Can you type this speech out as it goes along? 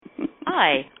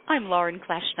Hi, I'm Lauren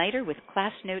Clash-Schneider with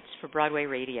Class Notes for Broadway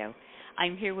Radio.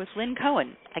 I'm here with Lynn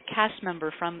Cohen, a cast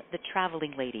member from The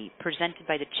Traveling Lady, presented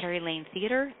by the Cherry Lane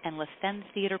Theater and La Femme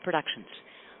Theater Productions.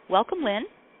 Welcome, Lynn.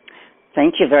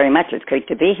 Thank you very much. It's great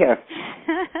to be here.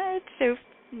 It's so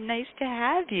nice to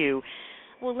have you.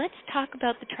 Well, let's talk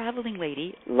about The Traveling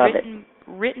Lady,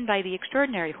 written by the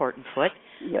extraordinary Horton Foote,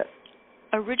 yes.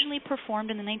 Originally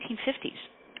performed in the 1950s.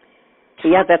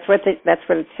 Yeah, that's what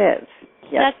it says.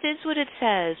 Yes. That is what it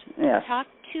says. Yes. Talk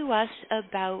to us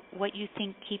about what you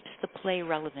think keeps the play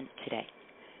relevant today.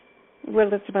 Well,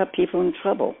 it's about people in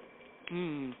trouble.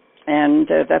 And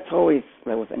that's always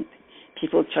relevant.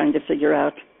 People trying to figure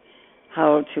out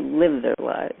how to live their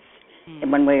lives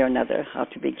in one way or another, how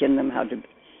to begin them, how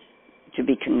to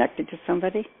be connected to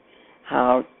somebody,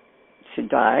 how to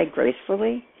die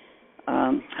gracefully,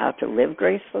 how to live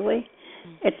gracefully.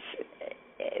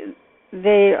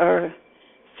 They are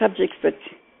subjects that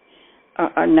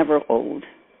are never old.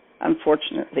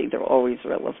 Unfortunately, they're always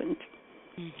relevant.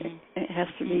 It has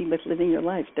to be with living your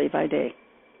life day by day.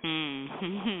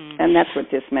 And that's what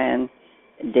this man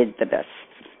did the best.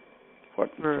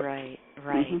 Right.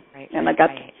 And I got,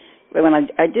 when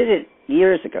I did it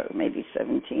years ago, maybe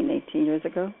 17, 18 years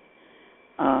ago,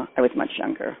 I was much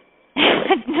younger.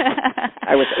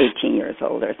 I was 18 years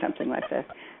old or something like that.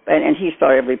 And he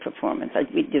saw every performance.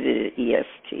 We did it at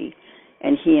EST,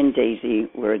 and he and Daisy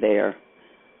were there.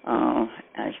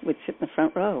 I would sit in the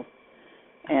front row.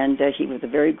 And he was a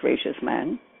very gracious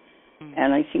man,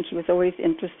 and I think he was always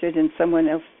interested in someone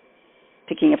else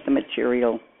picking up the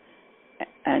material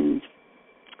and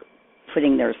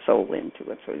putting their soul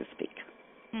into it, so to speak.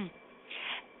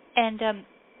 And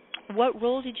what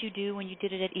role did you do when you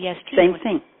did it at EST? Same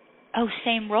thing. Oh,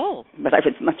 same role. But I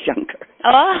was much younger.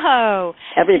 Oh.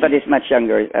 Everybody's much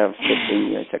younger 15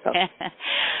 years ago.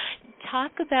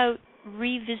 Talk about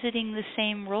revisiting the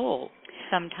same role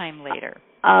sometime later.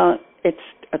 It's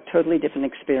a totally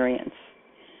different experience.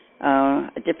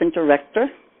 A different director,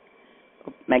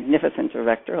 a magnificent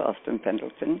director, Austin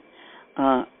Pendleton,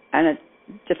 and a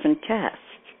different cast.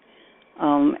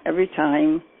 Every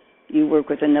time you work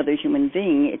with another human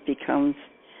being, it becomes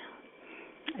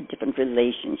a different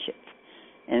relationship,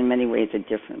 and in many ways a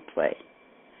different play.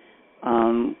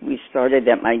 We started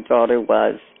that my daughter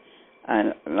was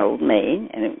an old maid,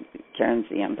 and Karen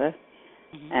Ziemba,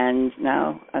 and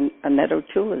now Annette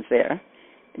O'Toole is there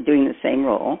doing the same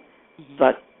role,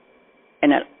 but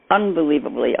in an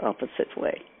unbelievably opposite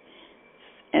way.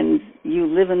 And you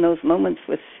live in those moments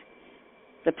with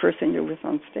the person you're with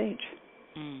on stage.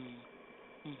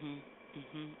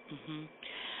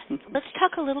 Let's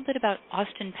talk a little bit about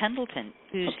Austin Pendleton,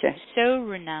 who's so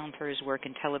renowned for his work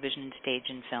in television and stage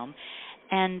and film,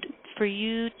 and for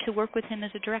you to work with him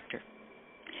as a director.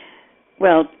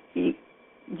 Well, you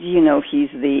know, he's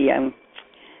the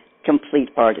complete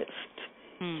artist.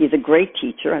 He's a great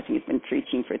teacher. I think he's been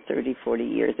teaching for 30, 40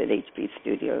 years at HP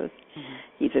Studios.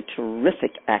 He's a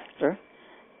terrific actor.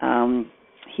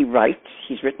 He writes.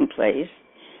 He's written plays.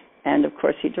 And, of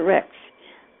course, he directs.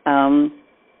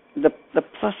 The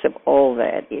plus of all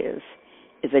that is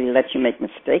that he lets you make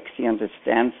mistakes. He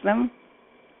understands them.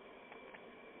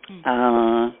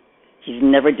 He's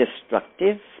never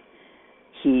destructive.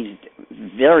 He's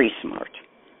very smart.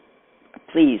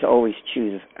 Please always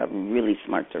choose a really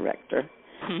smart director.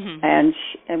 And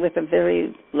with a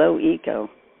very low ego.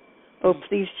 Oh,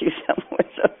 please choose someone with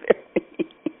a very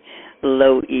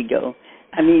low ego.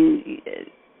 I mean,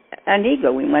 an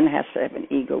ego, one has to have an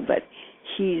ego, but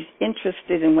he's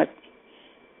interested in what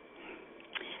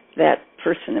that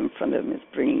person in front of him is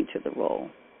bringing to the role.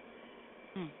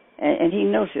 And he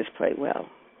knows his play well.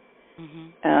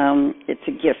 It's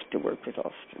a gift to work with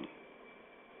Austin.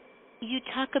 You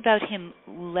talk about him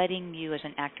letting you as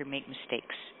an actor make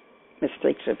mistakes.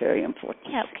 Mistakes are very important.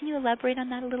 Yeah, can you elaborate on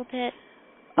that a little bit?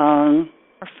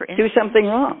 Do something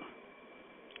wrong.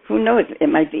 Who knows? It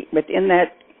might be within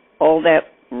that, all that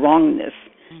wrongness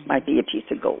might be a piece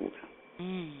of gold.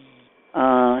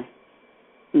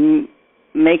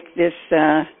 Make this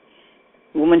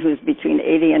woman who's between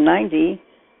 80 and 90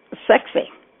 sexy.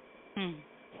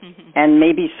 And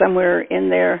maybe somewhere in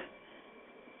there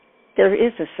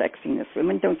is a sexiness.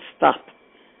 Women don't stop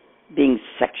being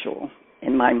sexual,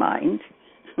 in my mind.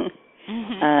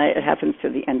 It happens to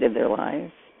the end of their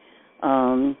lives.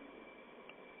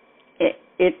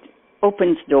 It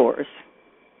opens doors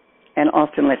and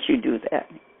often lets you do that,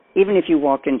 even if you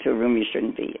walk into a room you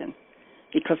shouldn't be in,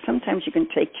 because sometimes you can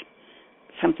take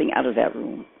something out of that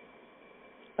room,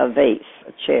 a vase,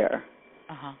 a chair,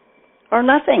 or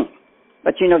nothing.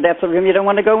 But, you know, that's a room you don't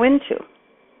want to go into.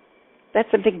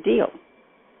 That's a big deal.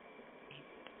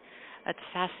 That's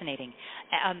fascinating.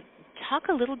 Talk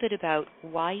a little bit about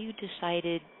why you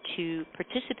decided to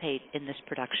participate in this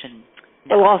production.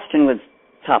 Now. Well, Austin was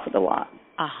top of the lot.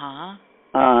 Uh-huh.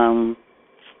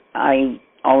 I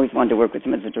always wanted to work with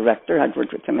him as a director. I'd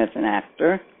worked with him as an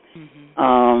actor.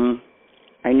 Mm-hmm.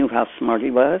 I knew how smart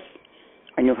he was.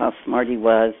 I knew how smart he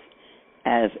was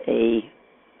as a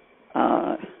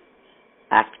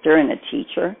actor and a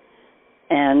teacher.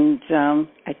 And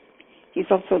he's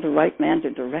also the right man to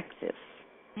direct this.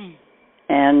 Mm.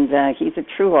 And he's a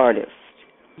true artist.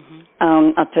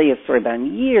 Mm-hmm. I'll tell you a story about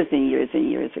him years and years and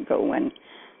years ago when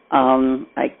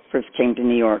I first came to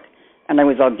New York, and I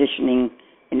was auditioning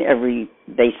in every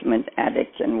basement, attic,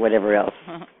 and whatever else.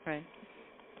 Right.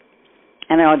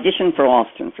 And I auditioned for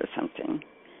Austin for something.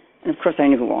 And, of course, I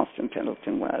knew who Austin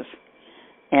Pendleton was.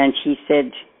 And she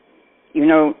said, you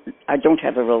know, I don't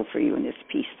have a role for you in this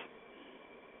piece,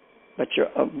 but you're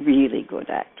a really good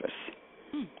actress.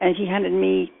 Hmm. And he handed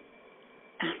me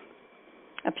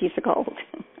a piece of gold.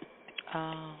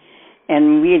 Oh.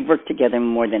 And we had worked together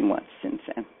more than once since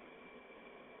then.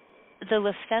 The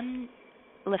Le Femme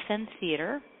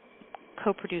Theater,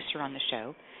 co-producer on the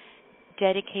show,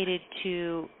 dedicated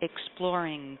to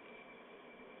exploring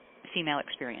female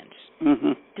experience.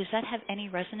 Mm-hmm. Does that have any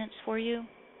resonance for you?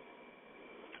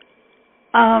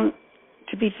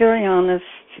 To be very honest,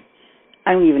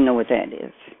 I don't even know what that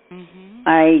is. Mm-hmm.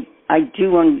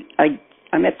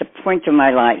 I'm at the point of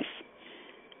my life.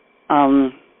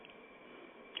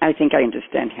 I think I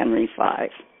understand Henry V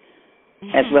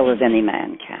as well as any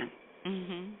man can.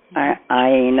 Mm-hmm.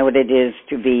 I know what it is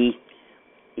to be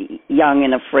young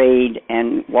and afraid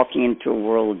and walking into a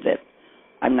world that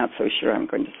I'm not so sure I'm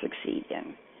going to succeed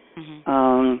in.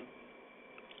 Mm-hmm.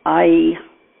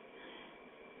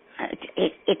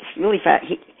 It's really fast.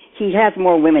 He has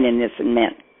more women in this than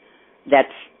men.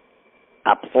 That's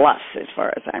a plus as far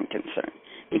as I'm concerned,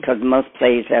 because most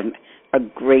plays have a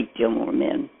great deal more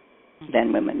men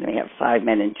than women. They have 5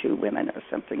 men and 2 women or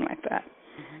something like that.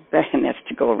 Mm-hmm. And that's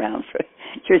to go around for.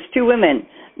 There's 2 women,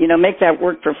 make that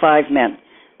work for 5 men.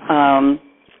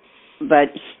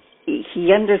 But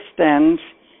he understands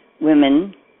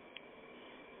women,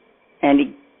 and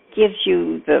he gives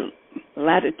you the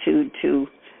latitude to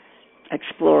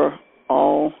explore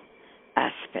all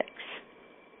aspects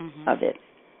of it.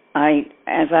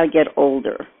 As I get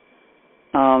older,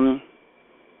 and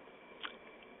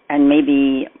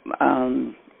maybe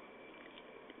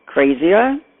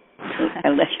crazier,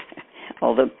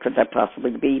 although could that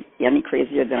possibly be any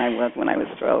crazier than I was when I was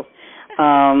 12?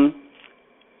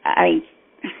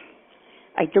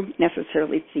 I don't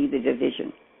necessarily see the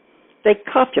division. They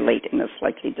copulate in a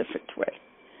slightly different way,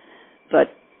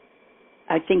 but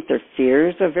I think their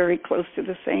fears are very close to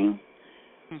the same,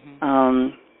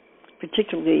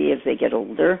 particularly as they get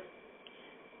older.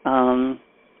 And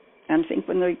I think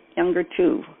when they're younger,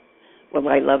 too, will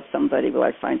I love somebody? Will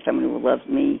I find someone who will love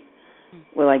me?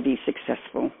 Will I be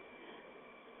successful?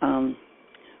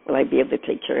 Will I be able to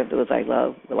take care of those I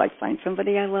love? Will I find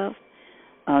somebody I love?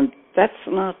 That's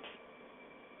not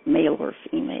male or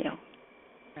female.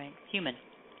 Right, human.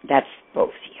 That's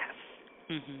both,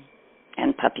 yes. Mm-hmm.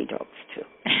 And puppy dogs, too.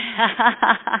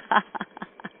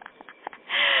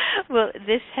 Well,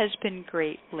 this has been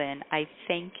great, Lynn. I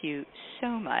thank you so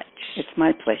much. It's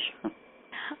my pleasure.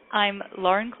 I'm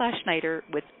Lauren Klaschneider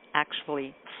with,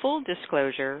 actually, full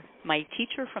disclosure, my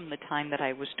teacher from the time that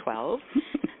I was 12,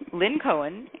 Lynn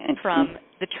Cohen from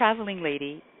The Traveling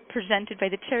Lady, presented by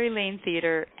the Cherry Lane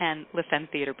Theater and La Femme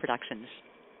Theater Productions.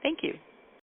 Thank you.